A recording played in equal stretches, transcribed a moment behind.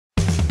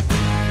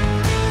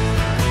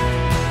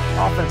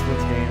offense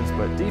wins games,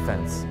 but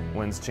defense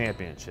wins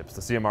championships.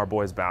 The CMR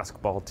boys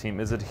basketball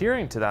team is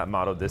adhering to that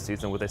motto this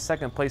season with a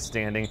second-place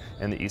standing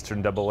in the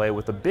Eastern AA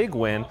with a big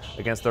win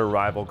against their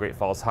rival Great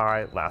Falls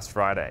High last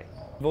Friday.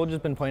 We've all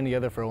just been playing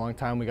together for a long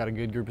time. We got a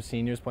good group of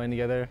seniors playing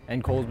together,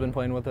 and Cole's been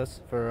playing with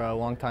us for a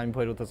long time. He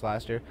played with us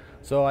last year.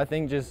 So I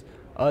think just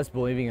us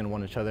believing in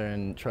one another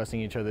and trusting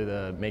each other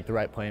to make the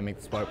right play and make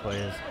the smart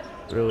plays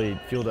really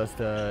fueled us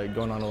to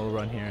going on a little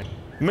run here.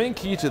 The main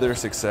key to their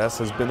success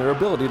has been their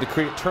ability to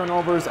create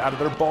turnovers out of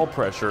their ball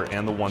pressure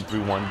and the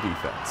 1-3-1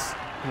 defense.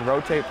 We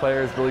rotate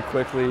players really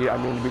quickly. I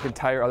mean, we can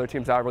tire other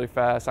teams out really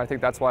fast. I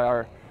think that's why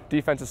our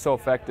defense is so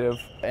effective.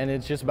 And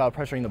it's just about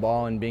pressuring the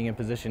ball and being in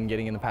position,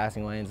 getting in the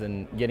passing lanes,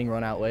 and getting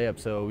run-out layups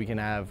so we can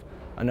have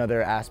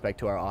another aspect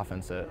to our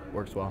offense that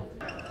works well.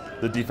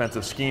 The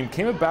defensive scheme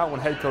came about when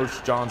head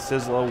coach John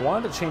Sislow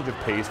wanted a change of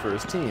pace for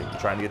his team,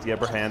 trying to get the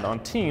upper hand on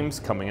teams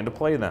coming in to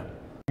play them.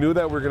 We knew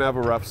that we were going to have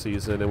a rough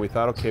season, and we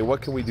thought, okay,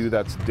 what can we do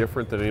that's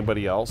different than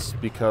anybody else?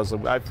 Because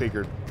I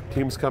figured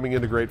teams coming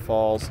into Great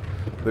Falls,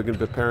 they're going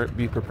to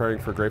be preparing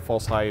for Great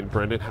Falls High and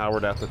Brendan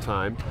Howard at the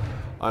time.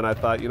 And I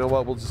thought, you know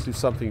what, we'll just do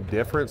something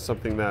different,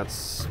 something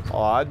that's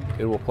odd,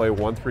 and we'll play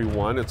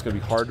 1-3-1. It's going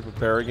to be hard to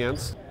prepare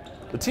against.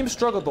 The team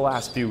struggled the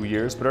last few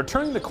years, but are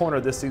turning the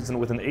corner this season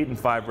with an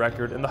 8-5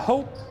 record in the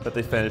hope that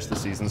they finish the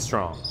season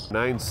strong.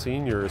 9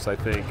 seniors, I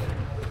think,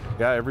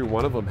 yeah, every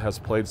one of them has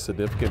played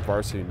significant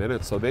varsity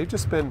minutes. So they've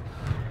just been,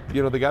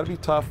 you know, they got to be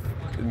tough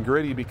and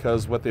gritty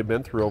because what they've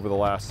been through over the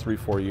last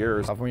 3-4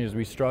 years. Sophomore years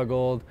we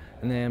struggled,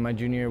 and then my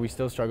junior year we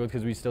still struggled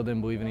because we still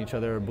didn't believe in each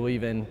other or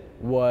believe in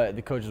what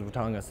the coaches were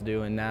telling us to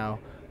do, and now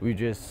we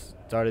just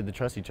started to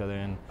trust each other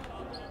and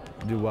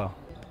do well.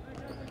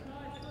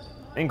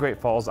 In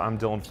Great Falls, I'm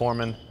Dylan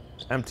Foreman,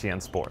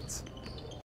 MTN Sports.